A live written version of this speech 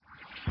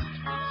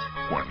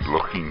When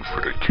looking for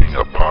the king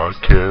of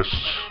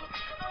podcasts,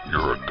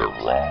 you're at the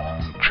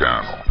wrong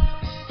channel.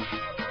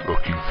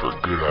 Looking for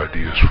good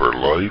ideas for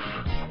life?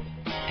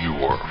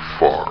 You are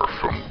far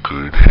from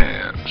good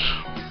hands.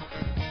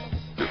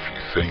 If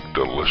you think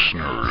the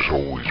listener is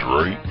always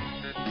right,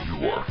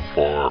 you are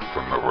far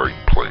from the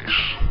right place.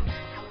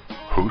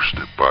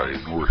 Hosted by a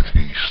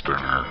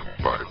Northeasterner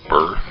by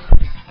birth,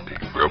 a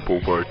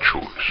rebel by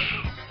choice.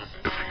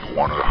 If you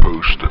want a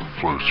host that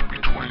floats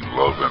between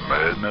love and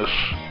madness,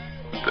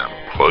 then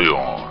play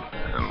on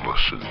and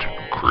listen to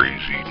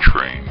Crazy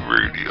Train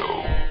Radio.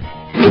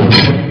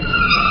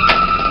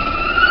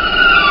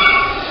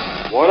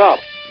 What up?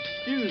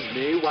 Excuse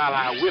me while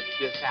I whip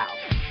this out.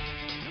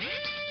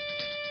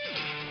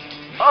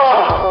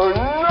 Oh,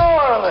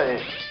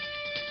 gnarly!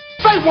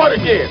 Say what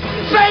again?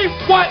 Say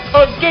what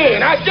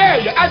again? I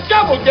dare you. I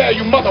double dare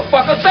you,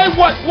 motherfucker. Say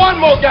what one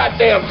more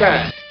goddamn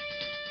time.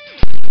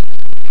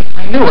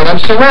 I knew it. I'm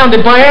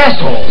surrounded by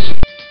assholes.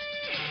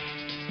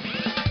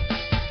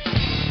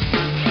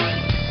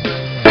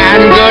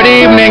 And good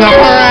evening,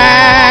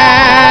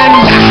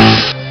 friend.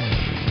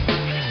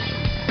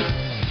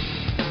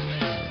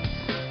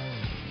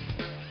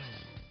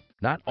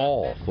 Not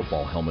all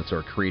football helmets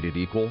are created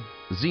equal.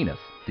 Zenith,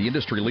 the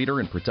industry leader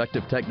in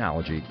protective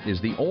technology, is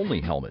the only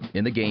helmet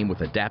in the game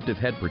with adaptive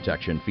head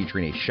protection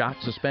featuring a shock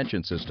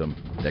suspension system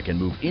that can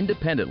move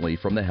independently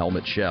from the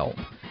helmet shell.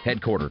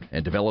 Headquartered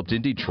and developed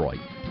in Detroit,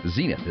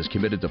 Zenith is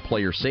committed to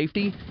player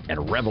safety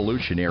and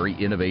revolutionary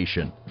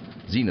innovation.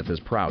 Zenith is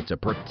proud to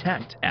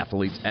protect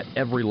athletes at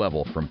every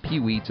level from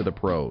Pee-wee to the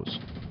pros.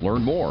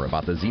 Learn more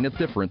about the Zenith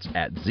difference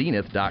at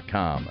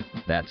zenith.com.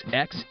 That's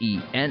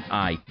Xenith.com.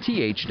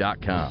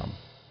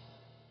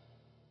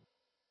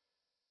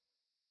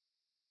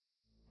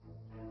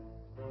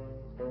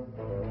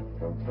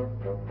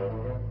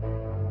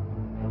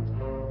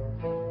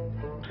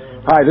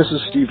 Hi, this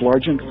is Steve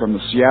Largent from the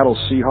Seattle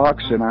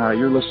Seahawks, and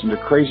you're listening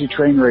to Crazy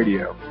Train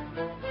Radio.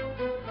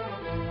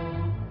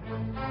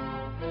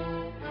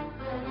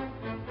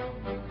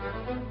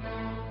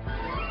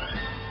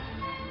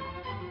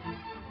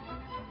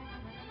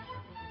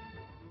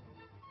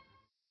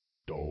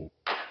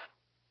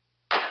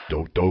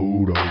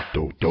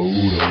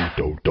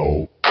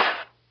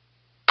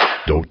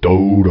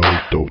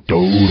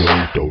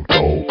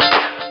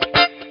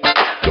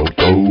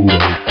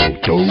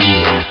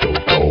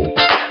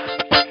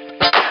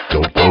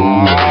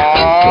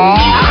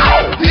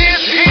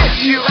 This hit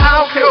you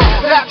out cold.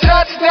 That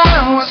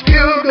touchdown was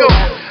pure gold.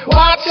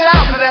 Watch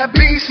out for that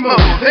beast mode.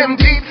 Them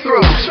deep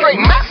throws, straight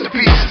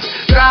masterpieces.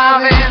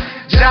 Driving,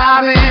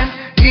 jiving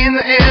in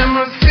the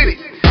Emerald City.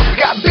 We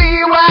got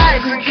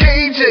B-Wags and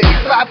KJ.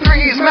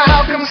 5'3's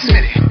Malcolm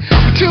Smitty.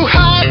 We're too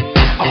hot.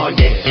 Oh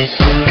yeah.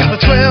 Got the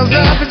 12s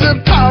up. It's a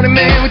party,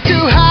 man. We're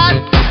too hot.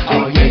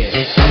 Oh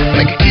yeah.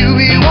 Make a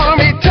QB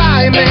wanna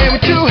retire, man.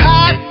 We're too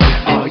hot.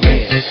 Oh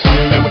yeah.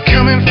 And we're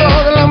coming for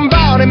the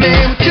Lombardi,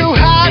 man. We're too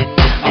hot.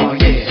 Oh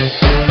yeah.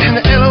 And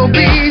the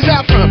LOB's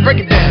out front. Break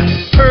it down.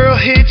 Earl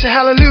hit you,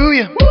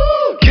 hallelujah.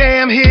 Woo.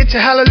 Cam hit you,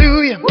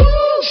 hallelujah. Woo.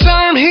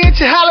 Sherm hit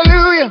you,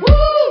 hallelujah. Woo.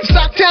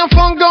 Stocktown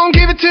Funk gon'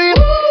 give it to you.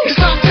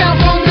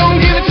 Stocktown Funk gon'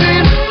 give it to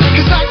you.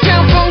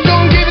 Stocktown Funk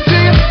gon' give it to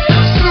you.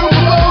 Super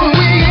Bowl,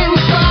 we in the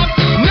spot.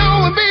 No,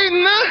 we're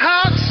beating the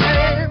Hawks.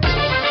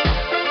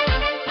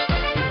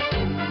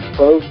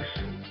 Folks,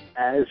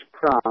 as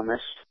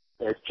promised,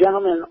 there's a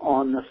gentleman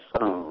on the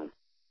phone.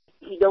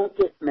 He don't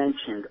get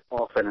mentioned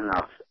often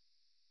enough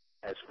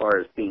as far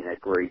as being a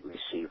great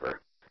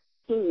receiver.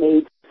 He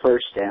made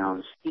first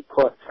downs, he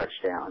caught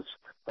touchdowns,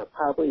 but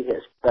probably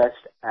his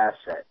best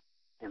asset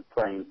in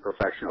playing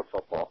professional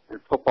football, and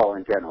football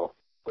in general,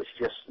 was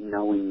just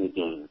knowing the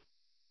game.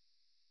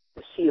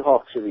 The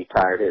Seahawks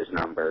retired his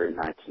number in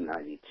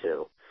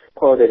 1992,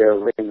 called it a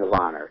Ring of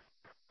Honor,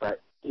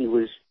 but he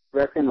was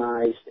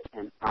recognized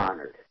and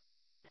honored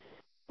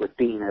with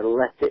being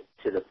elected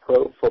to the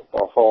Pro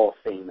Football Hall of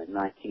Fame in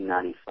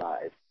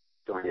 1995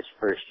 during his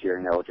first year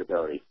in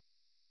eligibility.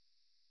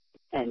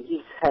 And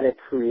he's had a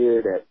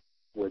career that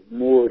would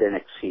more than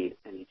exceed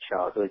any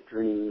childhood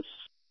dreams,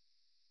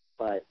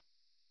 but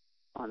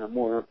on a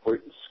more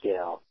important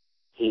scale,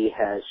 he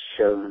has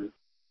shown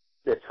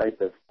the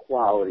type of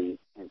quality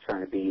in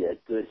trying to be a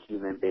good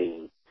human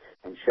being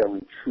and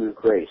showing true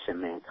grace in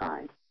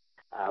mankind.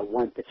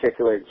 One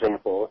particular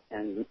example,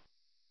 and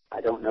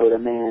I don't know the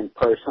man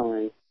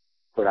personally,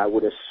 but I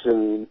would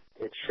assume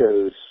it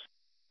shows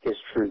his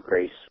true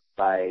grace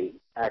by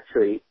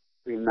actually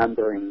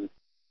remembering,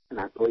 and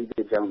I believe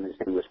the gentleman's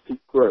name was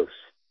Pete Gross,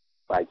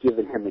 by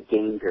giving him a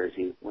game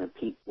jersey when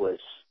Pete was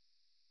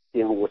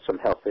dealing with some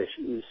health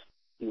issues.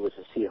 He was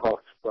a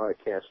Seahawks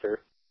broadcaster.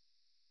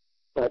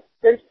 But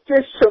there's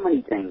so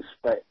many things.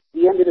 But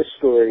the end of the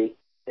story,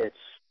 it's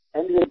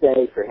end of the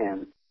day for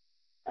him.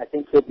 I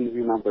think he'll be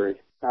remembered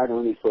not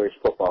only for his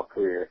football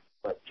career,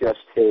 but just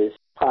his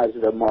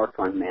positive mark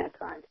on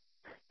mankind.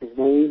 His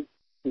name,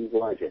 Steve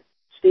Largent.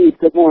 Steve,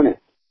 good morning.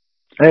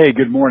 Hey,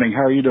 good morning.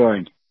 How are you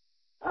doing?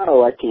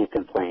 Oh, I can't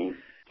complain.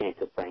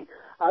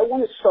 I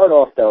want to start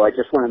off, though, I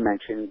just want to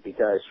mention,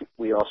 because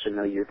we also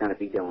know you're going to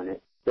be doing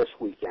it this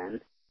weekend.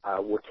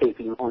 We're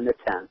taping on the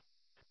 10th,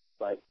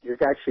 but you're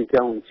actually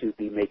going to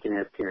be making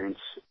an appearance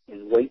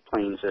in White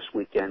Plains this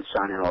weekend,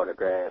 signing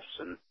autographs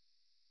and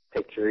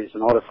pictures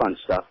and all the fun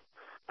stuff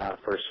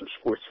for some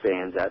sports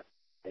fans at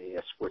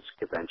a sports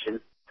convention.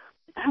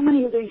 How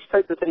many of these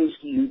type of things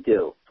do you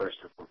do, first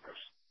and foremost?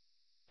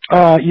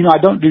 I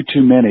don't do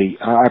too many.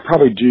 I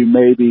probably do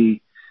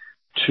maybe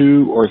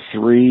 2 or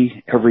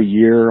 3 every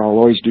year. I'll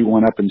always do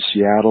one up in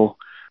Seattle,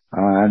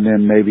 and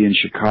then maybe in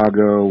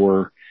Chicago,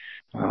 or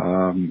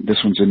this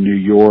one's in New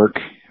York,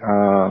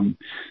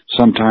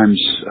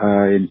 sometimes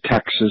in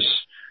Texas.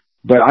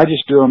 But I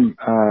just do them,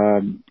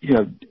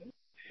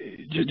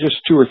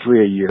 just 2 or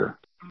 3 a year.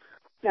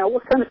 Now,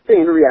 what kind of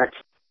fan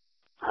reaction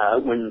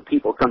when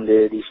people come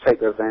to these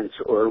type of events,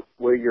 or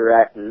where you're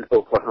at in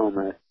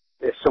Oklahoma,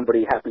 if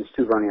somebody happens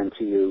to run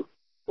into you,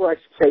 or I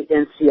should say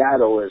in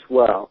Seattle as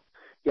well?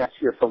 Yes,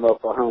 you're from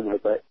Oklahoma,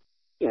 but,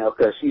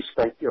 because you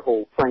spent your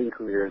whole playing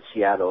career in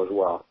Seattle as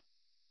well.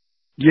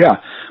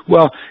 Yeah.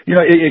 Well,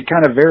 it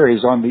kind of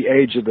varies on the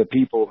age of the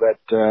people that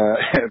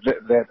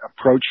that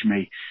approach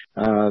me.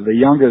 The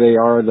younger they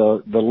are,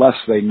 the less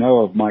they know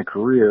of my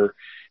career.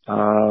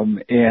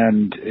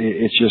 And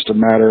it's just a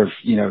matter of,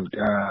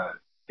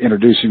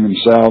 introducing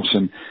themselves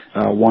and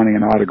wanting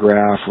an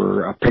autograph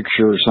or a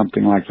picture or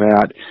something like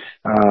that.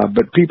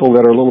 But people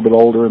that are a little bit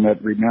older and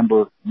that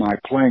remember my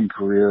playing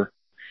career,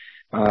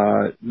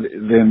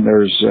 then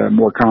there's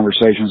more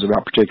conversations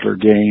about particular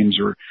games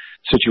or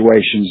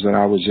situations that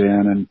I was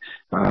in,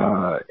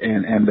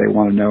 and they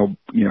want to know,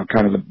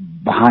 kind of the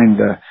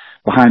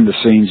behind the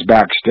scenes,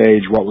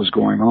 backstage, what was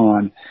going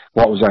on,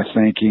 what was I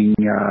thinking,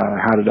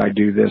 how did I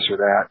do this or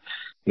that,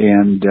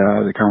 and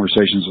the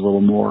conversation's a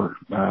little more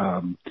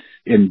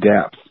in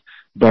depth.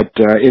 But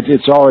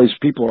it's always,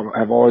 people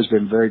have always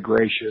been very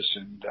gracious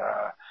and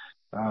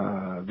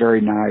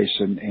very nice,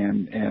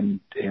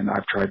 and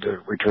I've tried to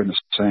return the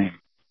same.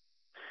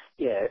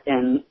 Yeah,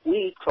 and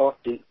we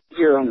talk to,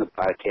 here on the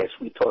podcast,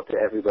 we talk to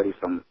everybody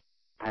from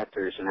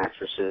actors and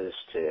actresses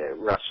to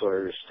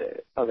wrestlers to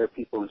other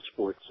people in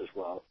sports as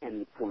well,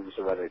 and forms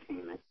of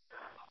entertainment.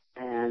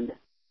 And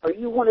are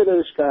you one of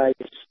those guys,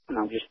 and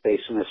I'm just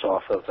basing this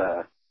off of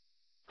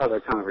other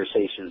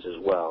conversations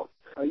as well,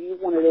 are you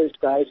one of those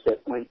guys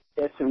that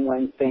if and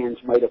when fans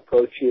might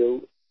approach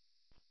you,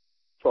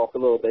 talk a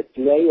little bit,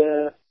 do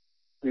they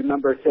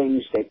remember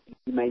things that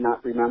you may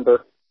not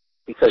remember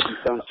because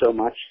you've done so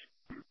much?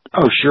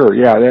 Oh, sure.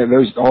 Yeah.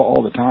 There's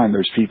all the time.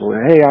 There's people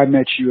that, hey, I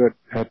met you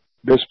at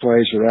this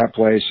place or that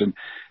place. And,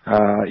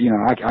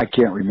 I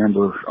can't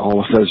remember all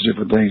of those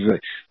different things.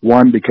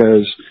 One,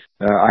 because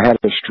I had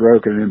a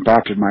stroke and it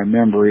impacted my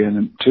memory. And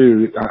then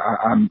 2,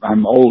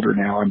 I'm older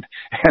now and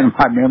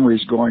my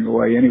memory's going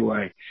away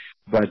anyway.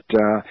 But,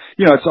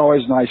 it's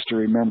always nice to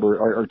remember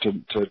or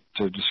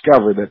to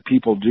discover that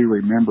people do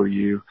remember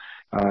you.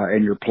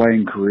 And your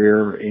playing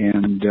career,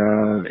 and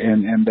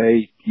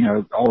they,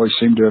 always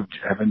seem to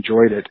have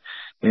enjoyed it,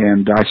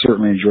 and I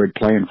certainly enjoyed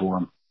playing for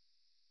them.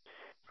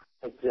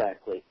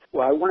 Exactly.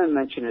 Well, I want to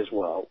mention as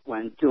well,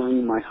 when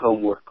doing my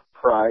homework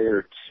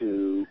prior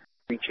to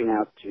reaching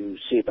out to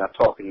see about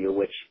talking to you,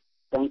 which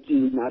thank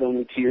you not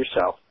only to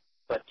yourself,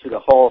 but to the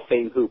Hall of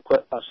Fame who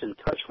put us in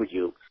touch with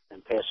you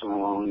and passing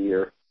along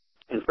your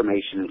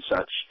information and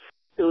such.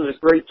 It was a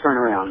great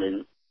turnaround,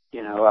 and,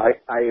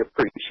 I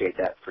appreciate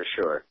that for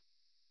sure.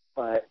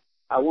 But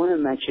I want to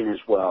mention as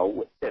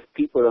well, if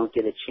people don't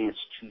get a chance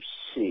to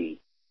see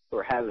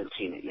or haven't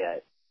seen it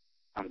yet,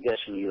 I'm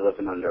guessing you're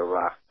living under a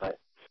rock, but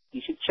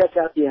you should check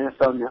out the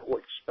NFL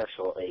Network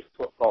special, A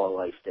Football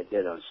Life, they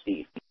did on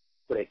Steve,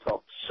 where they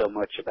talked so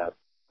much about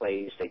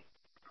plays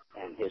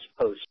and his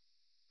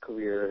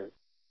post-career,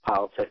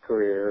 politics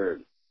career.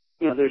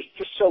 There's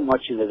just so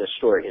much into the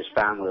story, his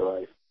family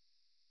life.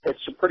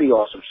 It's a pretty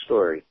awesome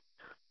story.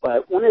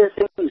 But one of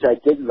the things I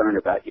did learn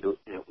about you,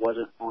 and it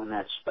wasn't on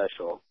that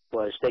special,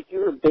 was that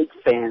you're a big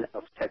fan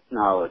of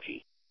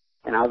technology.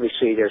 And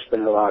obviously there's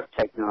been a lot of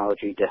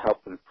technology to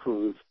help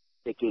improve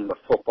the game of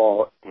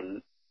football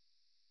and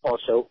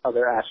also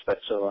other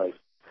aspects of life.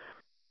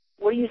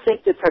 What do you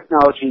think the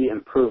technology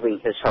improving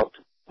has helped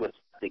with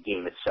the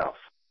game itself?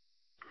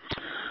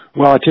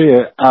 Well, I tell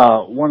you,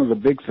 one of the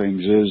big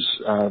things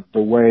is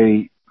the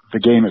way the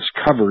game is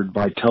covered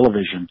by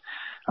television.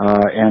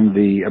 And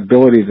the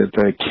ability that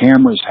the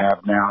cameras have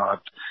now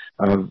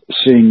of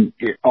seeing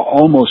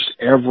almost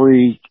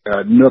every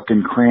nook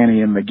and cranny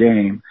in the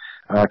game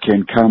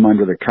can come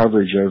under the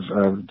coverage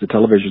of the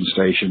television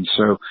station.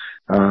 So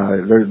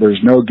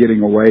there's no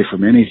getting away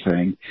from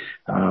anything,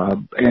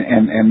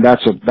 and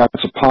that's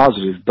a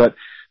positive. But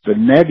the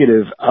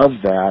negative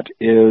of that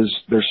is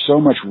there's so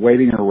much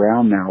waiting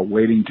around now,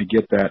 waiting to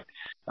get that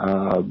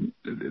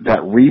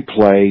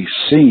replay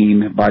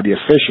seen by the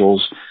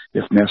officials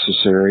if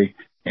necessary.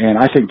 And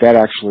I think that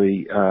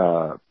actually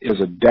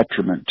is a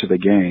detriment to the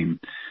game.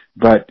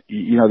 But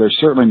there's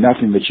certainly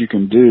nothing that you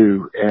can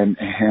do and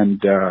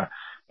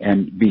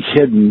be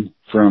hidden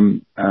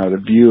from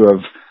the view of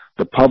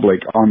the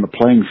public on the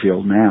playing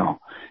field now.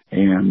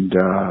 And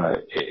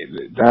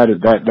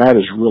that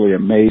is really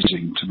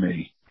amazing to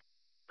me.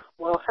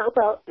 Well, how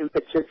about in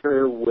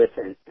particular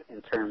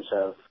in terms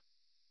of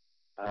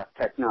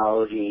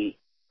technology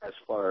as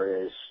far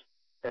as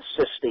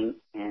assisting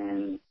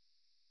in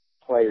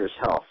players'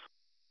 health,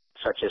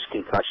 such as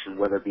concussion,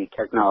 whether it be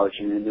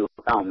technology in the new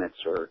helmets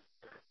or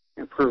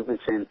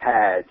improvements in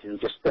pads and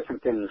just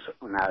different things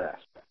on that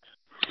aspect?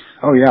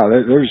 Oh yeah,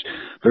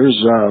 there's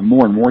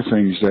more and more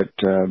things that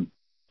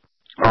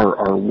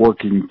are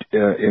working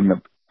in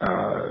the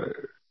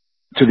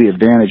to the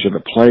advantage of the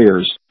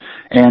players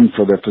and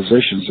for the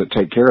physicians that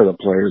take care of the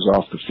players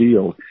off the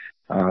field,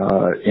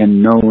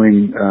 in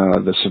knowing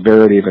the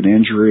severity of an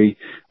injury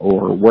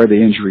or where the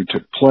injury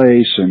took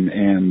place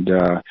and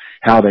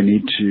how they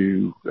need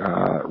to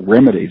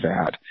remedy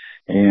that.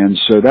 And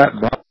so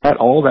that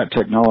all that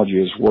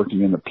technology is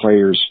working in the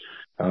players'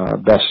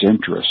 best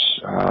interests.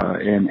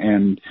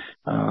 And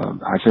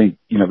I think,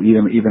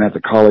 even at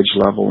the college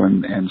level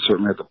and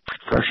certainly at the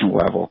professional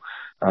level,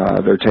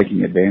 they're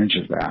taking advantage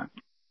of that.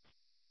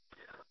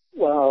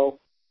 Well,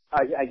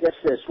 I guess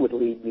this would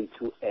lead me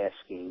to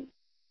asking,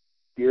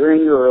 you're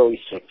in your early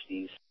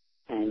 60s,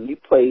 and you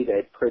played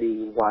a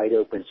pretty wide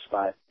open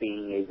spot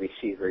being a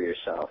receiver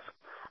yourself.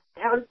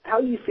 How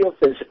do you feel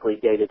physically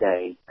day to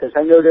day? Because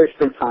I know there's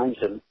been times,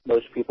 and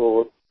most people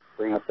will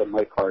bring up the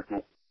Mike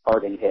Harding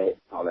hit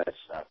and all that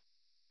stuff.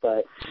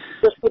 But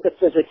just with the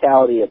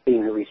physicality of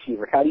being a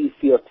receiver, how do you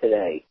feel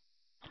today?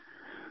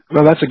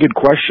 Well, that's a good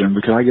question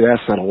because I get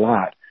asked that a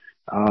lot.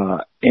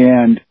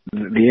 And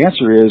the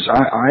answer is,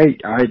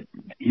 I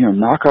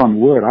knock on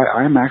wood,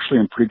 I'm actually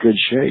in pretty good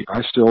shape.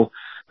 I still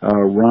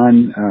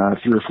run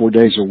 3 or 4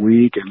 days a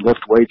week and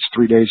lift weights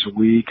 3 days a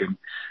week. And,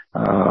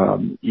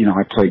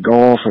 I play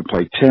golf, I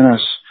play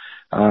tennis,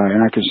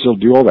 and I can still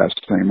do all that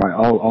thing.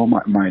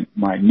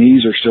 My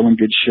knees are still in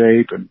good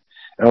shape, and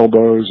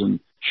elbows and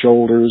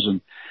shoulders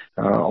and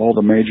all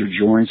the major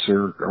joints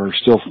are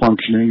still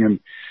functioning. And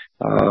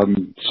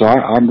so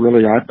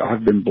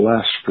I've been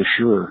blessed for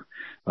sure.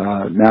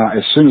 Now,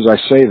 as soon as I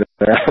say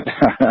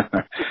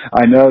that,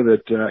 I know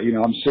that,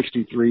 I'm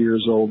 63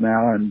 years old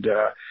now, and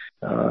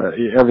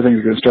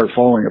everything's going to start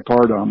falling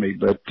apart on me.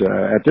 But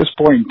at this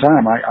point in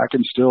time, I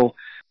can still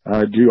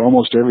do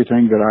almost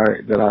everything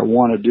that I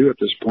want to do at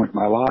this point in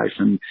my life,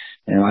 and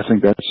I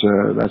think that's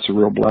a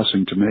real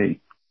blessing to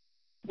me.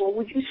 Well,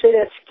 would you say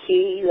that's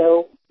key,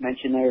 though,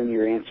 mentioned there in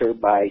your answer,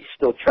 by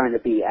still trying to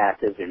be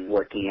active and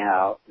working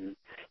out, and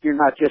you're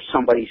not just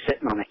somebody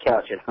sitting on the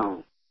couch at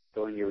home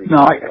doing your No,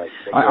 I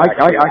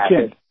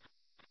can't.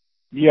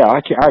 Yeah,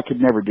 I could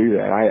never do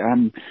that.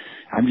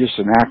 I'm just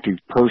an active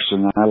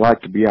person. I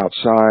like to be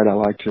outside. I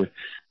like to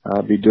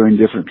be doing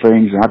different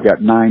things. And I've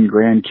got 9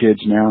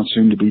 grandkids now,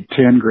 soon to be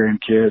 10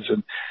 grandkids,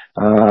 and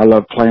I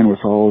love playing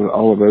with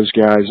all of those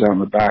guys out in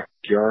the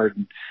backyard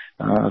and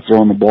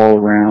throwing the ball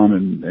around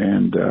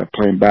and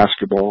playing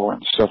basketball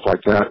and stuff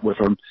like that with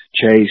them,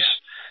 chase.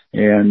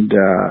 And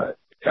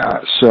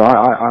so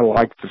I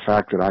like the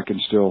fact that I can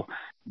still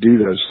do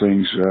those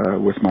things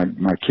with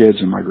my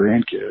kids and my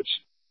grandkids.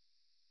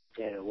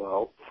 Yeah,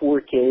 well,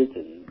 4 kids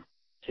and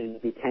soon to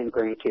be 10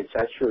 grandkids,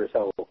 that sure as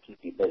hell will keep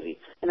you busy.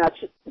 And that's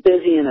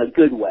busy in a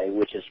good way,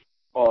 which is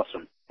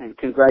awesome. And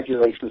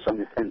congratulations on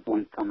the 10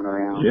 points coming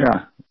around.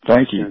 Yeah,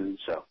 thank you. And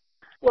so,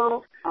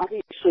 well,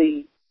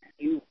 obviously,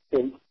 you've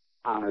been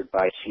honored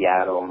by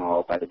Seattle and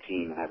all, by the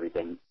team and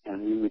everything.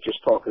 And we were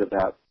just talking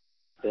about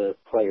the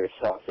player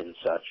stuff and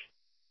such.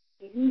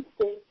 Do you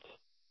think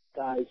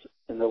guys,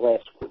 and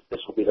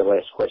this will be the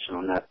last question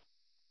on that,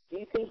 do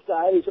you think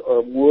guys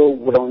are more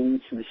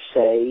willing to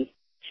say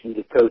to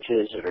the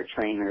coaches or the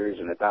trainers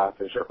and the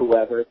doctors or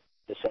whoever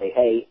to say,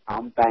 hey,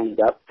 I'm banged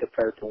up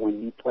compared to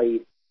when you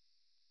played?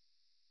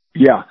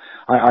 Yeah,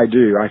 I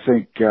do. I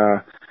think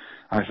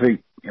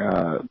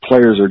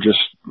players are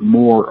just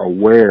more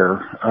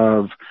aware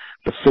of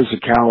the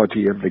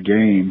physicality of the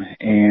game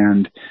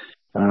and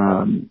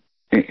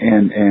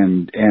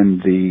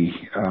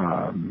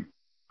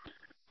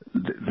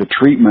the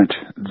treatment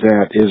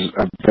that is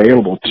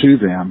available to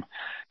them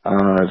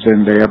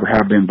than they ever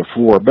have been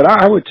before. But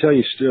I would tell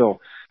you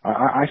still,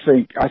 I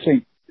think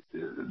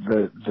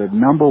the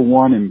number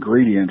one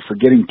ingredient for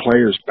getting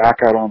players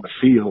back out on the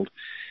field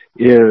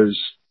is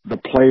the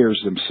players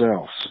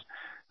themselves.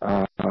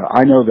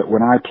 I know that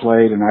when I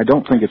played, and I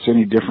don't think it's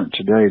any different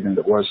today than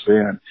it was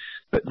then,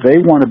 but they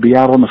want to be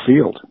out on the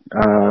field.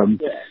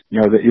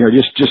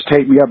 Just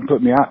take me up and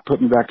put me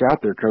back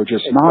out there, coach.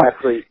 It's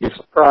exactly. Not.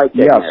 It's pride.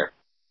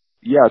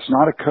 Yeah, it's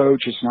not a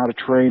coach, it's not a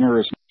trainer,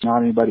 it's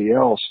not anybody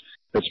else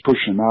that's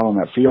pushing them out on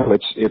that field.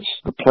 It's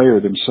the player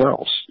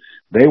themselves.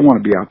 They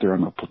want to be out there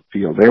on the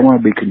field. They want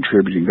to be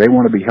contributing. They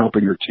want to be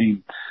helping their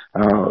team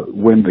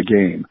win the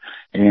game.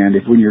 And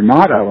when you're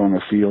not out on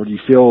the field, you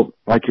feel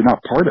like you're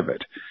not part of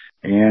it.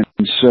 And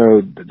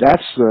so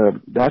that's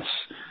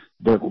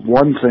the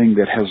one thing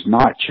that has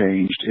not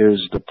changed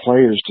is the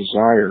player's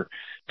desire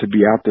to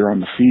be out there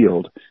on the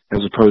field as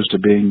opposed to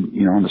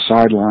being, on the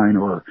sideline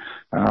or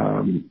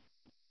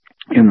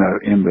in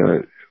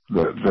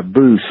the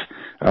booth,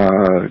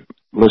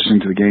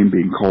 listening to the game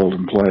being called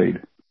and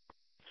played.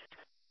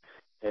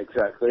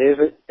 Exactly.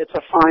 It's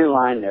a fine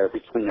line there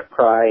between the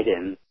pride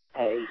and,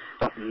 hey,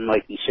 something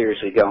might be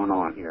seriously going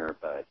on here.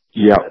 But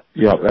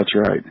that's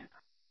right.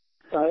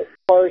 As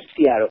far as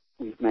Seattle,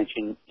 we've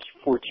mentioned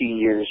 14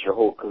 years, your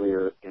whole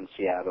career in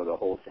Seattle, the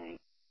whole thing.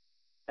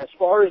 As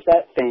far as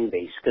that fan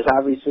base, because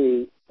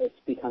obviously it's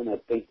become a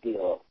big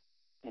deal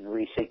in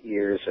recent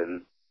years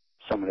and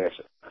some of their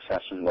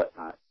success and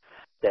whatnot,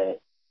 that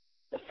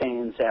the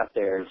fans out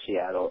there in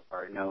Seattle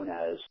are known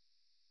as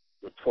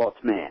the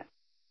 12th man.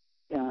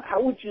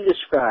 How would you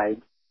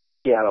describe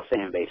Seattle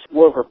fan base?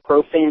 More of a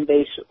pro fan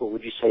base, or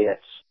would you say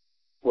that's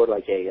more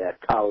like a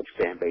college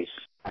fan base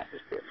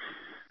atmosphere?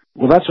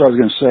 Well, that's what I was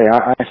going to say.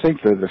 I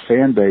think that the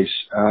fan base,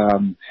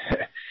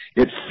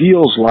 it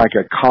feels like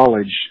a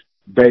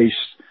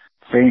college-based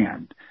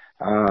fan,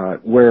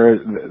 where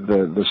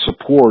the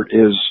support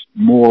is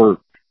more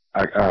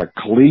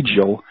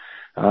collegial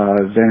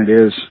than it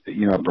is,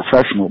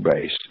 professional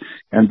based.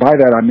 And by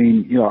that I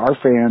mean, our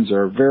fans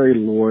are very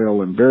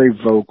loyal and very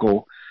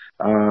vocal,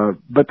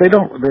 but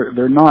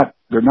they're not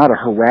a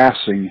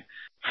harassing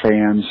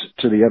fans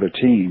to the other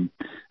team.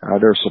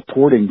 They're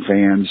supporting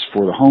fans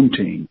for the home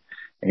team,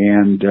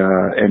 and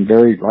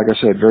very, like I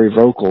said, very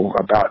vocal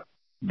about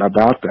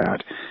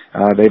that.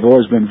 They've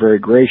always been very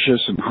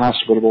gracious and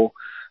hospitable,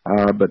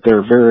 but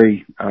they're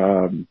very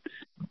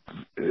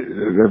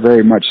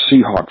much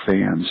Seahawk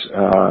fans,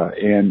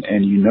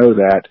 and you know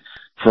that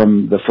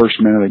from the first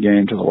minute of the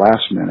game to the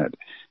last minute.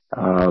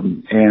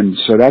 And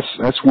so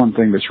that's one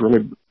thing that's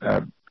really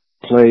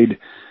played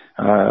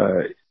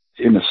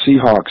in the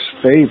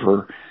Seahawks'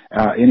 favor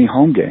any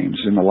home games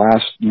in the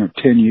last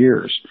 10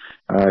 years.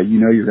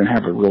 You're going to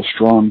have a real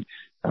strong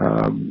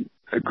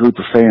a group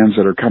of fans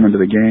that are coming to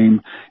the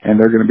game, and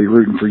they're going to be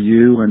rooting for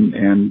you,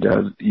 and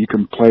you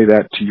can play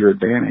that to your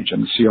advantage,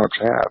 and the Seahawks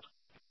have.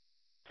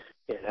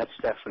 Yeah, that's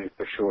definitely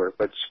for sure.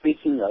 But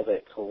speaking of a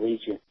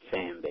collegiate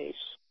fan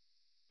base,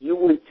 you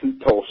went to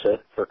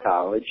Tulsa for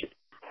college.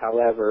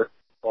 However,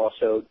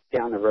 also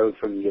down the road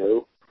from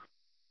you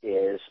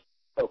is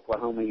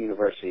Oklahoma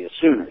University of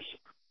Sooners.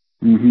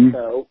 Mm-hmm.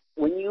 So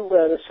when you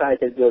decided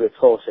to go to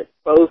Tulsa,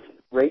 both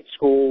great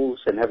schools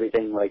and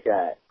everything like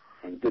that,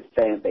 and good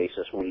fan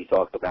bases when you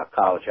talk about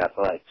college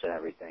athletics and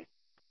everything.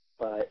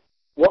 But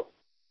what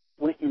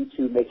went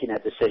into making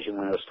that decision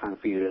when it was time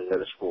for you to go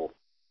to school?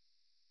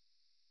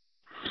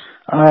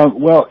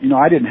 Well,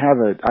 I didn't have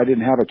a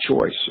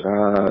choice.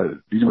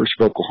 The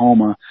University of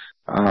Oklahoma,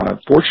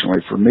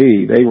 fortunately for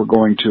me, they were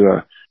going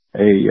to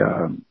a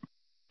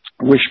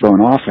wishbone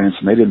offense,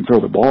 and they didn't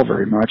throw the ball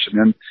very much. And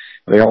then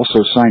they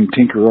also signed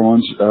Tinker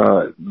Owens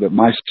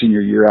my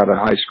senior year out of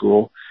high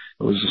school.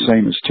 It was the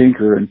same as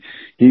Tinker, and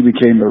he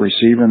became the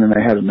receiver. And then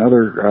they had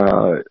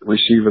another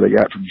receiver they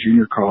got from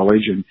junior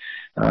college, and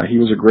he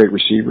was a great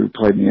receiver who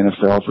played in the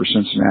NFL for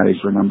Cincinnati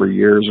for a number of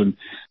years. And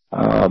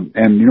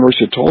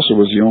University of Tulsa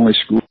was the only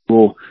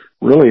school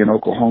really in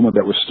Oklahoma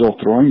that was still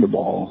throwing the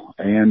ball.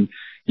 And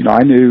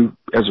I knew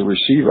as a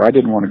receiver I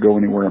didn't want to go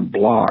anywhere and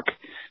block.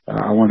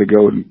 I wanted to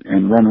go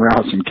and run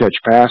routes and catch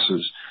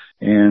passes.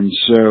 And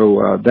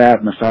so that,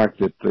 and the fact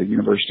that the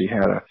university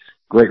had a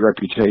great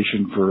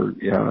reputation for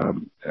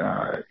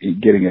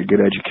getting a good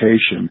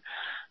education,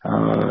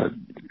 my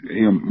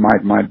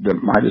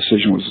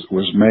decision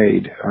was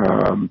made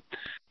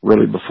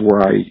really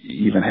before I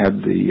even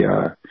had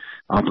the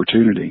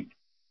opportunity.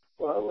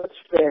 Well, let's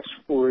fast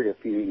forward a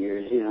few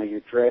years.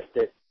 You're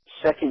drafted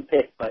second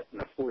pick, but in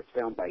the fourth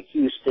round by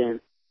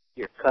Houston.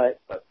 You're cut,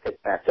 but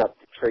picked back up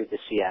to trade to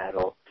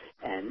Seattle,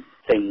 and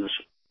things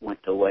went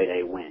the way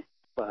they went.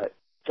 But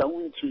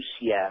going to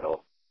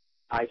Seattle,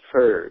 I've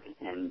heard,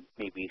 and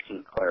maybe you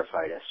can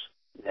clarify this,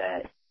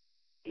 that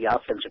the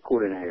offensive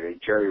coordinator,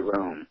 Jerry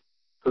Rome,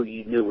 who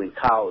you knew in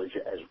college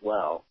as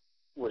well,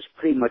 was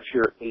pretty much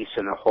your ace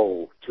in the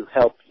hole to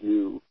help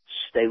you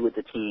stay with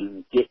the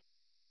team, get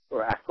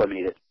or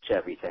acclimated to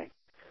everything,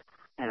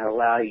 and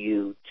allow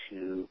you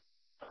to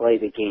play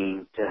the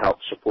game to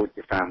help support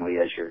your family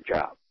as your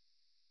job.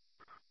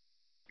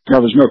 No,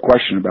 there's no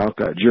question about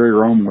that. Jerry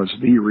Rome was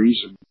the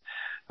reason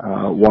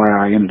why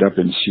I ended up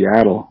in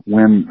Seattle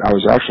when I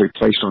was actually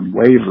placed on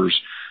waivers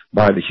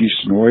by the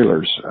Houston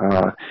Oilers.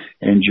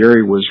 And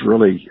Jerry was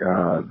really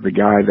the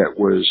guy that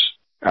was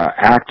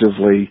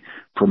actively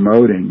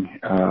promoting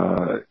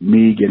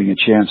me getting a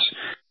chance.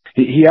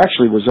 He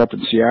actually was up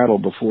in Seattle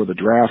before the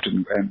draft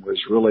and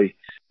was really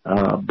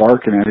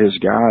barking at his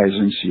guys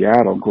in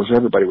Seattle. Of course,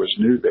 everybody was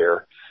new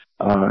there.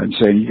 And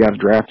saying, you got to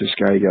draft this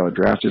guy, you got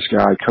to draft this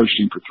guy. I coached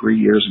him for 3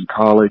 years in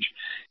college,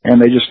 and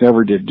they just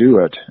never did do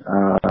it.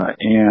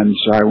 And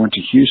so I went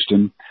to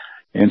Houston,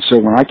 and so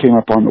when I came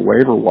up on the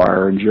waiver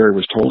wire and Jerry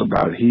was told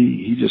about it,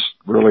 he just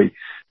really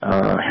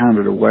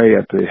hounded away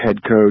at the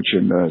head coach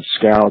and the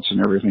scouts and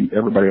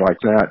everybody like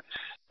that,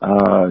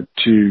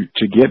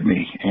 to get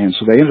me. And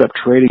so they ended up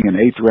trading an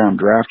 8th round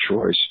draft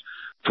choice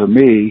for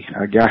me,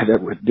 a guy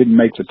that didn't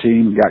make the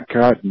team and got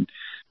cut and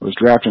was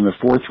drafted in the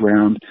 4th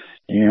round.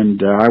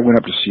 And I went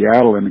up to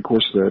Seattle, and of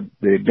course the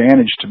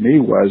advantage to me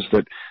was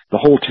that the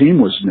whole team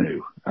was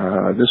new.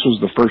 This was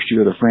the first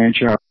year of the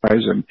franchise,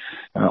 and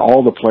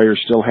all the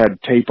players still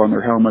had tape on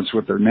their helmets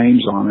with their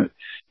names on it.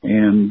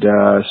 And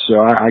so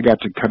I got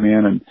to come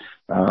in, and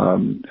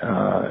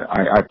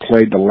I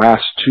played the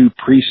last 2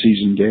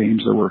 preseason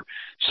games. There were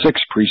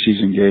 6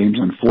 preseason games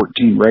and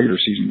 14 regular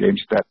season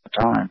games at that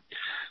time.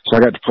 So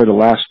I got to play the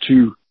last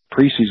 2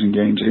 preseason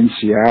games in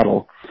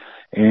Seattle.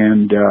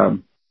 And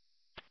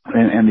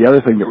the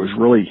other thing that was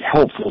really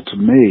helpful to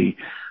me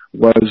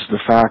was the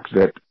fact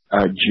that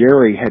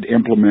Jerry had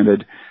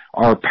implemented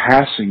our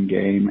passing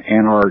game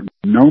and our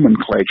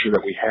nomenclature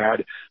that we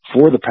had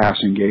for the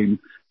passing game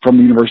from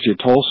the University of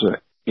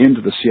Tulsa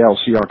into the Seattle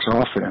Seahawks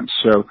offense.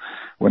 So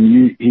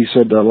when he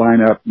said to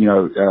line up,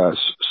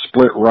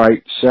 split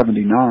right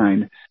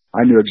 79,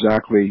 I knew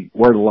exactly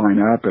where to line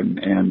up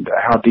and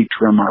how deep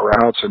to run my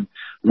routes and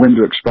when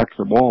to expect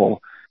the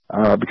ball,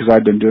 because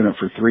I'd been doing it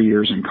for 3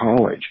 years in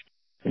college.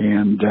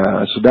 And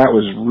so that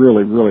was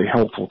really, really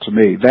helpful to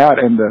me. That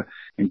and the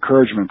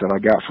encouragement that I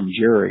got from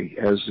Jerry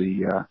as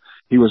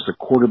he was the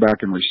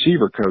quarterback and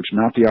receiver coach,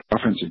 not the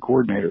offensive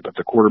coordinator, but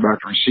the quarterback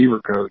and receiver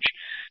coach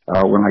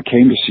when I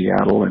came to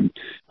Seattle. And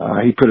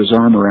he put his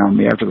arm around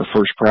me after the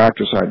first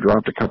practice. I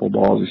dropped a couple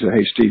balls. He said,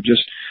 "Hey, Steve,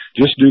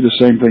 just do the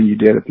same thing you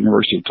did at the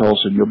University of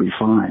Tulsa and you'll be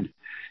fine."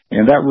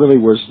 And that really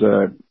was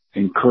the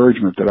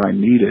encouragement that I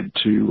needed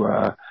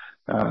to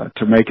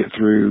make it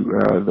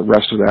through the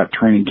rest of that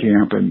training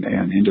camp and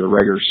into the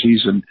regular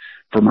season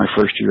for my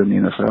first year in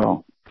the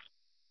NFL.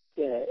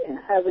 Yeah, and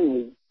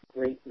having a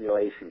great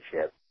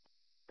relationship,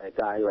 a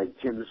guy like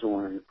Jim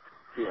Zorn,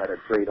 who had a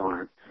great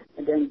arm,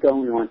 and then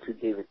going on to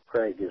David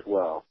Craig as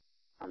well,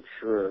 I'm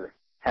sure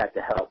had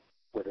to help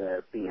with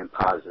being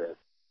positive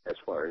as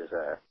far as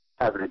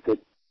having a good,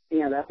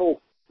 that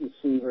whole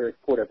receiver,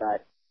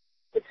 quarterback,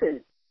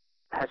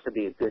 has to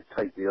be a good,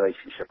 tight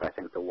relationship, I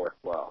think, to work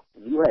well.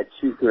 And you had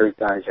 2 great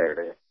guys there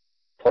to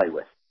play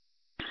with.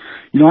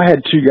 I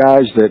had 2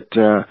 guys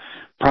that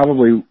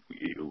probably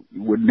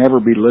would never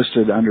be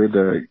listed under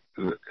the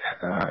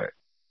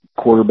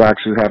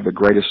quarterbacks who have the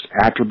greatest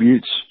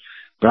attributes.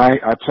 But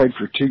I played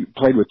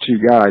with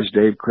 2 guys,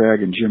 Dave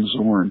Craig and Jim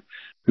Zorn,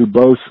 who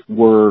both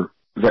were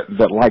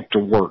that liked to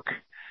work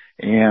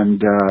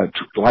and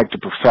liked to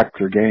perfect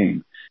their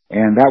game.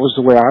 And that was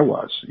the way I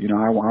was.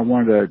 I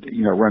wanted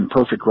to, run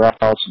perfect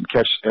routes and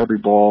catch every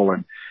ball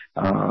and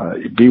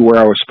be where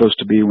I was supposed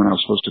to be when I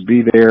was supposed to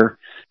be there.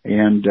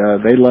 And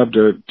they loved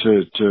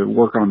to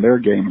work on their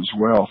game as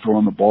well,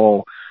 throwing the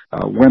ball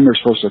when they're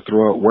supposed to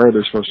throw it, where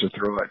they're supposed to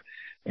throw it.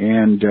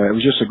 And it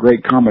was just a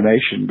great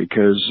combination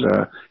because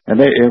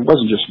it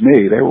wasn't just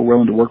me. They were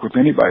willing to work with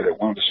anybody that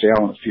wanted to stay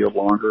out on the field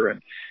longer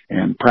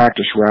and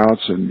practice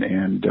routes and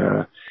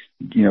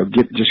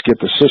get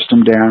the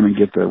system down and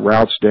get the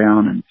routes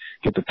down and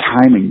get the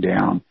timing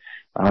down.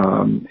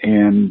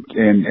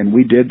 And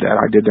we did that.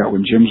 I did that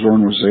when Jim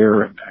Zorn was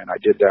there, and I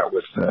did that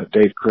with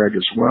Dave Craig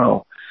as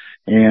well.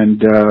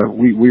 And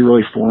we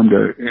really formed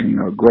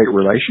a great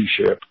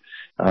relationship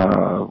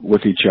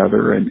with each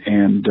other,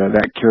 and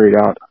that carried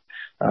out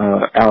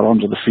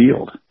onto the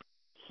field.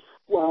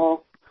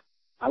 Well,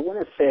 I want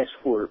to fast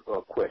forward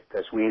real quick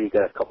because we only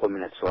got a couple of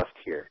minutes left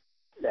here.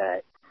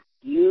 That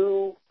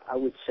you, I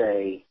would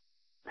say,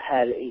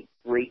 had a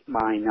great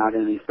mind not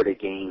only for the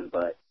game,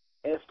 but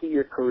after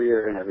your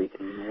career and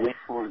everything, you went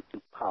on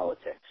to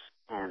politics.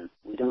 And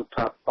we don't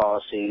talk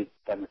policy,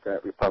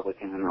 Democrat,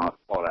 Republican, and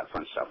all that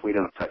fun stuff. We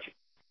don't touch it.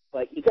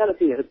 But you got to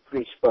be a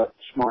pretty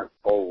smart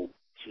bold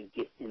to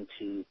get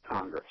into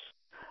Congress.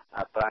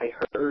 But I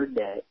heard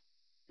that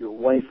your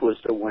wife was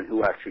the one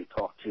who actually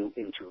talked you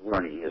into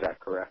running. Is that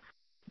correct?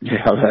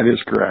 Yeah, that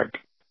is correct.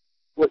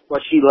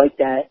 Was she like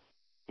that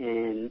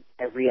in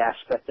every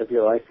aspect of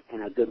your life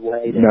in a good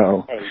way?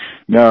 No,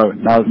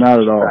 not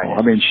at all. Right.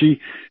 I mean,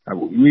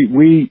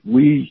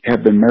 we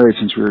have been married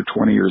since we were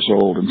 20 years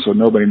old, and so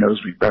nobody knows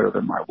me better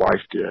than my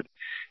wife did.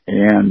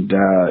 And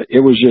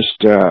it was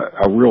just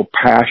a real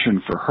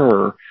passion for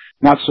her,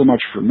 not so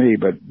much for me,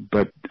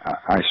 but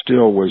I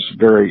still was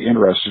very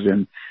interested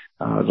in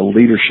the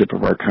leadership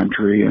of our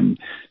country, and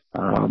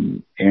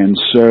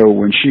so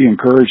when she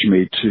encouraged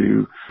me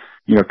to,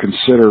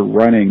 consider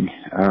running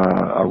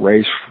a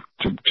race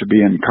to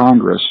be in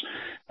Congress,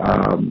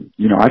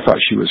 I thought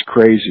she was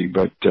crazy,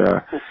 but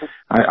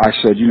I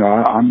said,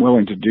 I'm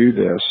willing to do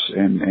this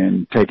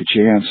and take a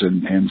chance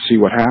and see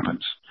what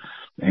happens.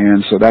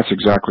 And so that's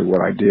exactly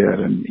what I did.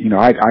 And,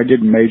 I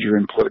didn't major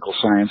in political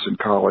science in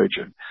college,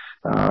 and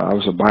I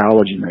was a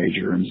biology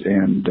major,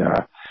 and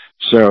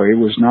so it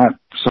was not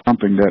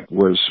something that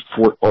was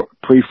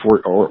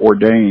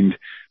ordained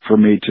for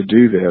me to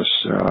do this.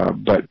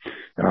 But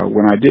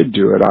when I did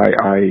do it,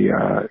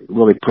 I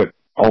really put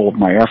all of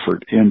my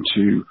effort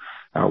into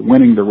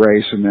winning the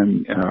race, and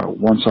then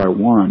once I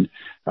won,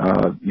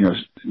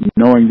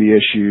 knowing the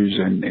issues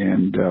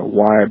and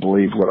why I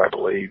believed what I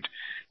believed,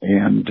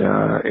 and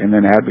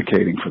then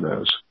advocating for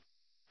those.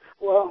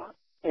 Well,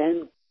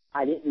 and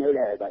I didn't know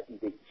that about you.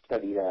 Did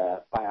study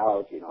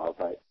biology and all,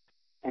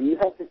 and you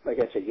have to, like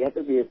I said, you have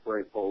to be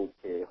very bold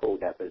to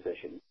hold that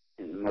position.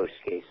 in most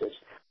cases,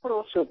 but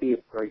also be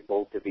very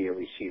bold to be a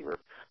receiver.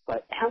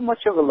 But how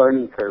much of a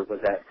learning curve was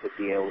that to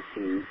be able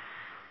to,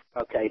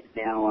 okay,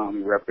 now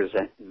I'm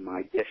representing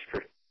my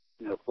district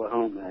in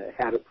Oklahoma.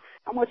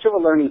 How much of a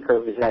learning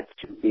curve is that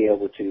to be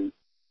able to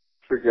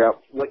figure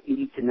out what you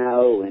need to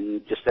know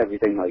and just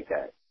everything like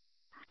that?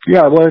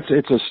 Yeah, well,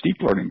 it's a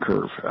steep learning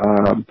curve.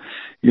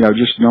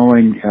 Just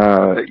knowing,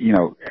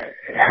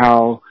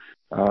 how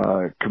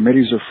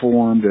committees are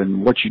formed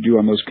and what you do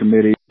on those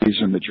committees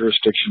and the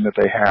jurisdiction that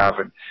they have,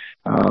 and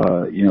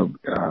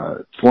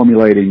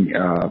formulating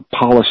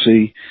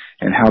policy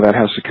and how that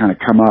has to kind of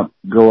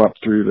go up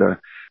through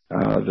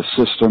the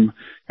system,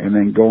 and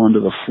then go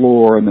onto the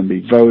floor and then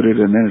be voted,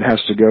 and then it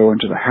has to go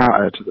into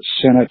to the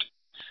Senate.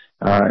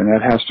 And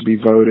that has to be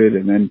voted,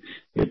 and then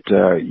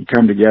you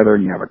come together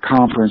and you have a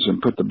conference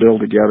and put the bill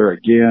together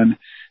again,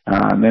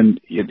 and then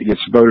it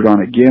gets voted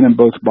on again in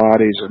both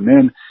bodies, and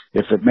then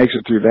if it makes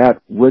it through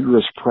that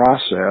rigorous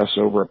process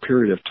over a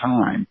period of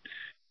time,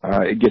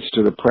 it gets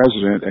to the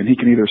president, and he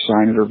can either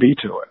sign it or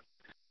veto it.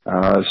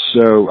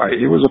 So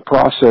it was a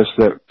process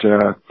that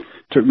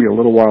took me a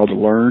little while to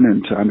learn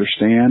and to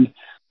understand,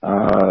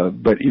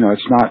 but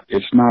it's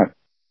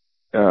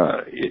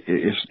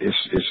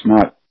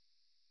not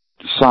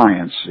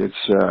science.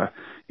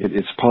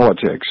 It's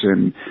politics,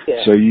 and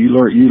so you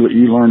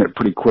learn it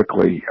pretty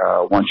quickly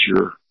once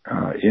you're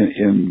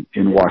in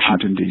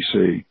Washington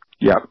D.C.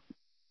 Yep.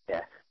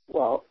 Yeah.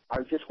 Well,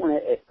 I just want to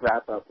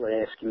wrap up by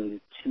asking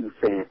you two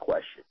fan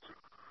questions.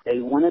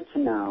 They wanted to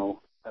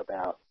know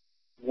about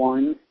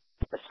one,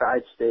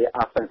 besides the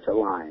offensive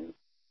line,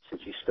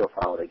 since you still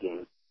follow the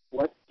game,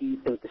 what do you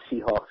think the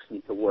Seahawks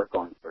need to work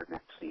on for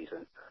next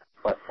season?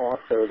 But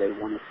also, they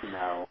wanted to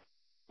know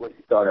what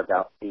you thought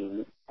about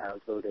being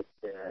voted,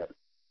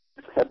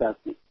 about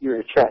your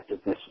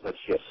attractiveness, let's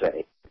just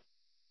say.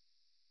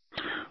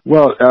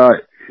 Well,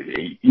 the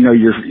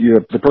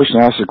person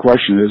who asked the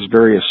question is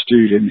very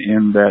astute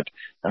in that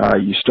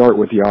you start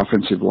with the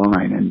offensive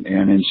line, and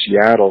in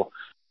Seattle,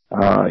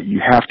 you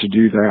have to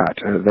do that.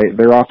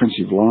 Their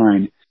offensive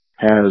line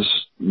has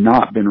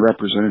not been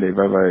representative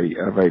of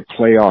a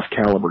playoff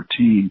caliber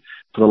team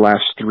for the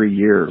last 3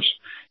 years.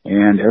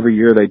 And every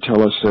year they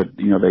tell us that,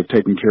 they've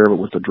taken care of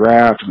it with the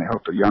draft, and they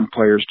hope the young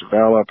players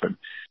develop, and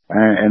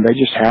they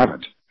just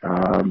haven't.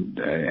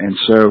 And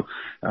so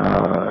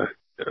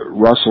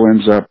Russell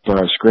ends up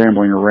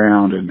scrambling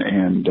around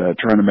and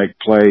trying to make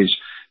plays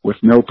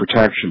with no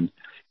protection.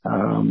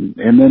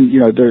 And then,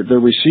 their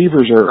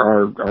receivers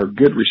are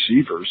good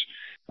receivers,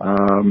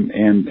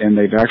 and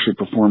they've actually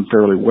performed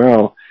fairly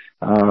well.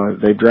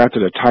 They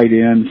drafted a tight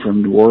end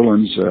from New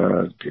Orleans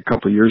a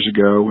couple of years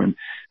ago, and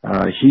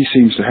he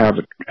seems to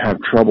have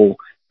trouble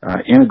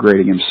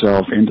integrating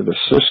himself into the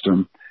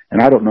system,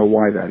 and I don't know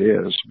why that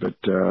is, but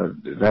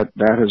that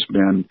has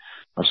been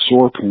a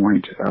sore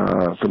point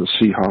for the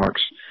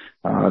Seahawks.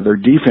 Their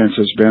defense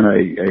has been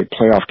a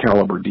playoff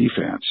caliber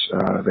defense.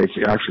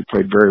 They've actually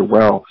played very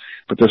well,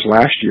 but this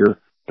last year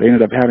they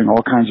ended up having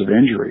all kinds of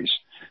injuries.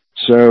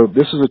 So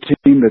this is a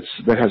team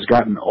that has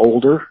gotten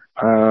older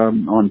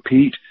on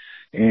Pete,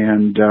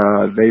 and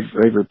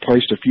they've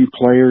replaced a few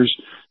players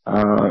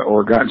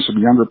or gotten some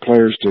younger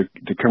players to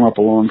come up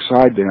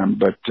alongside them.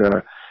 But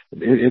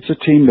it's a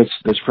team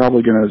that's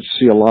probably going to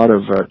see a lot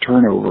of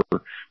turnover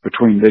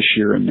between this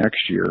year and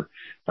next year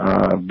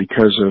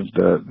because of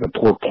the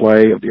poor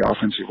play of the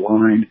offensive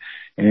line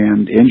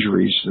and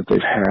injuries that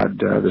they've had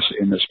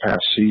this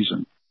past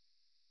season.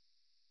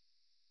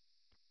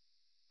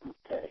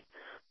 Okay,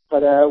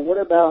 but what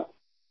about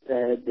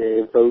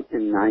the vote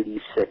in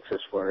 '96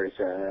 as far as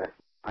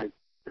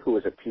who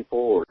was a people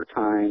or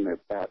time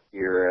about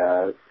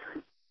your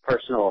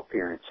personal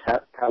appearance?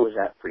 How was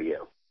that for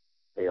you?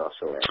 They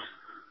also asked.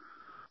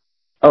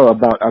 Oh,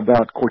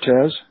 about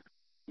Cortez?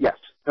 Yes.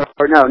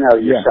 Or no,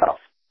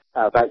 yourself.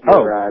 Yeah. About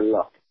your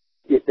look.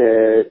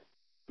 The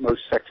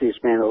most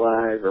sexiest man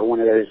alive, or one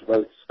of those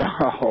votes they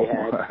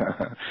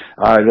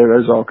had.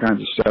 There's all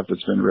kinds of stuff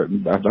that's been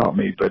written about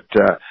me, but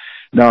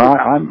no,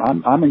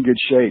 I'm in good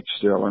shape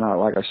still, and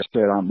like I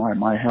said,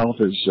 my health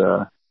is.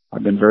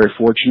 I've been very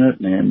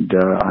fortunate, and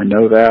I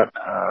know that,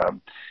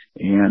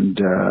 and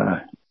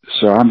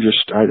so I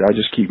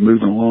just keep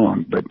moving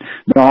along. But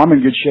no, I'm in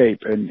good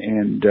shape,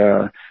 and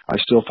I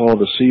still follow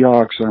the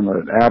Seahawks. I'm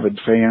an avid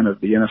fan of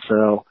the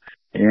NFL,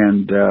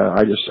 and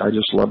I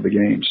just love the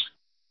games.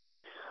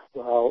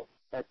 Well,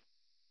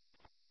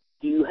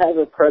 do you have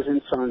a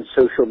presence on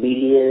social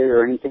media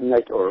or anything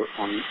like, or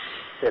on?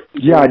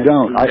 Yeah, I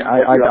don't.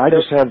 I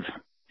just have.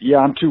 Yeah,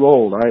 I'm too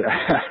old.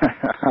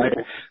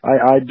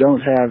 I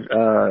don't have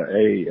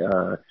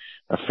a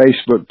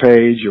Facebook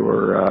page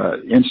or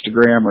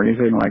Instagram or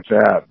anything like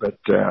that. But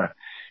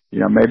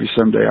maybe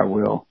someday I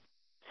will.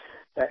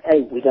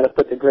 Hey, we got to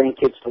put the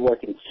grandkids to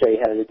work and show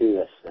you how to do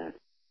this then.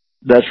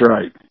 That's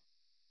right.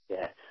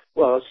 Yeah.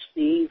 Well,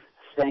 Steve,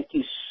 thank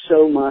you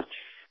so much.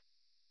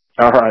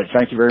 All right.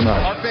 Thank you very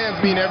much. Our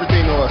fans mean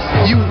everything to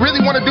us. You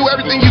really want to do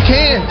everything you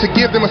can to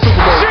give them a Super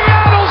Bowl.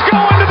 Seattle's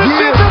going to the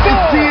Super Bowl.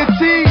 It's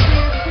TNT.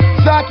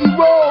 Saki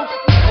Wolf,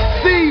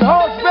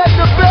 Seahawks back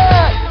to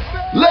back.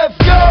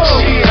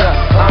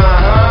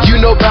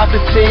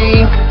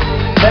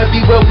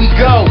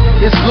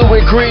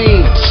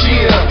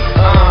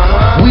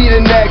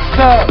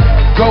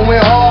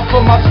 going hard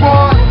for my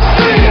squad.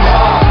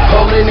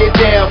 Holding it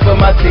down for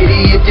my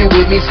city. If you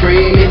with me,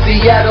 scream. In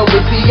Seattle,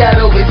 in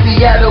Seattle, in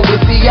Seattle, in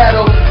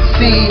Seattle.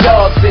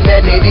 Seahawks in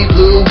that navy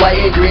blue, white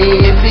and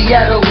green. In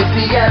Seattle, in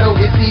Seattle,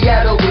 in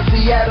Seattle, in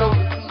Seattle.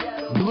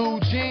 Blue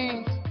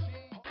jeans.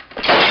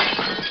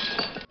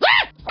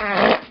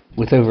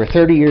 With over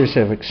 30 years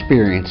of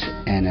experience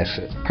and a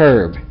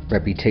superb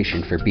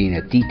reputation for being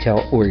a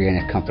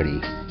detail-oriented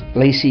company,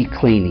 Lacey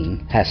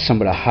Cleaning has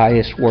some of the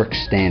highest work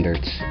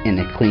standards in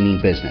the cleaning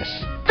business.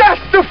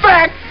 That's the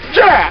fact,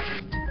 Jack!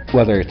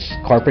 Whether it's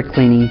carpet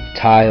cleaning,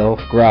 tile,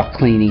 grout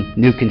cleaning,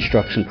 new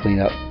construction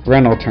cleanup,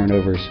 rental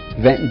turnovers,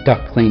 vent and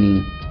duct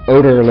cleaning,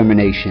 odor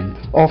elimination,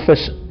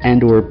 office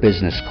and or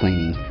business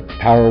cleaning,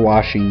 power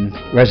washing,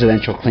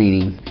 residential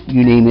cleaning,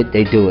 you name it,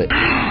 they do it.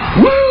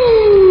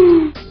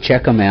 Woo!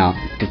 Check them out.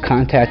 To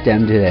contact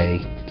them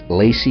today,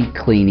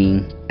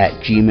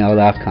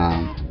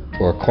 LaceyCleaning@gmail.com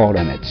or call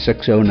them at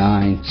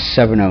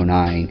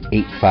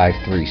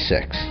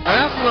 609-709-8536.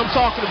 That's what I'm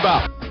talking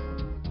about.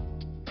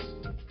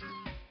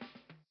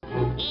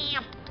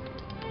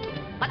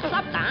 What's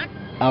up, Doc?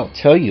 I'll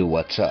tell you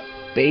what's up.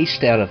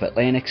 Based out of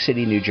Atlantic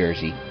City, New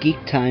Jersey,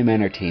 Geek Time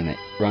Entertainment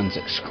runs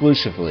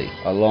exclusively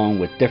along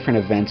with different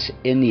events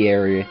in the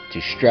area to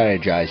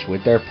strategize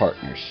with their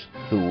partners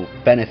who will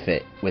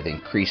benefit with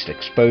increased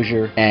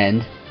exposure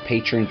and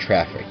patron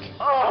traffic.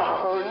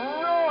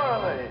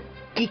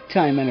 Geek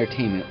Time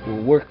Entertainment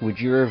will work with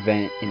your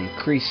event in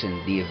increasing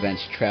the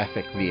event's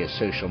traffic via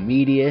social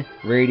media,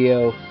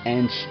 radio,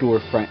 and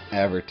storefront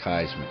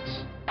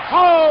advertisements.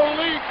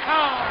 Holy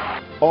cow!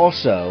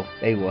 Also,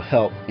 they will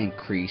help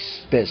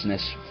increase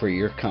business for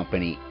your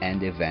company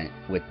and event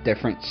with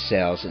different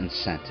sales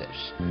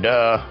incentives.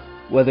 Duh.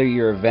 Whether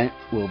your event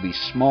will be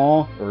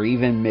small or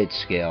even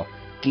mid-scale,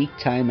 Geek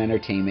Time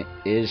Entertainment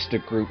is the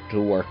group to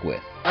work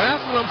with.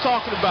 That's what I'm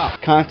talking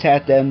about.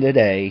 Contact them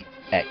today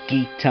at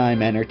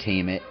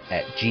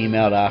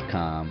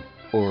geektimeentertainment@gmail.com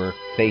or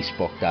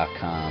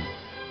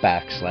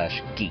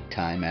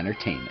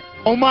facebook.com/geektimeentertainment.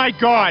 Oh my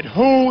God,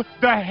 who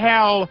the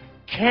hell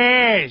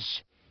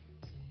cares?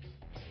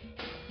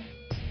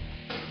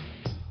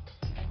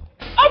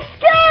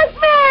 Excuse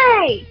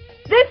me!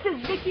 This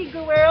is Vicky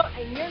Guerrero,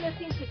 and you're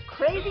listening to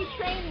Crazy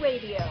Train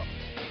Radio.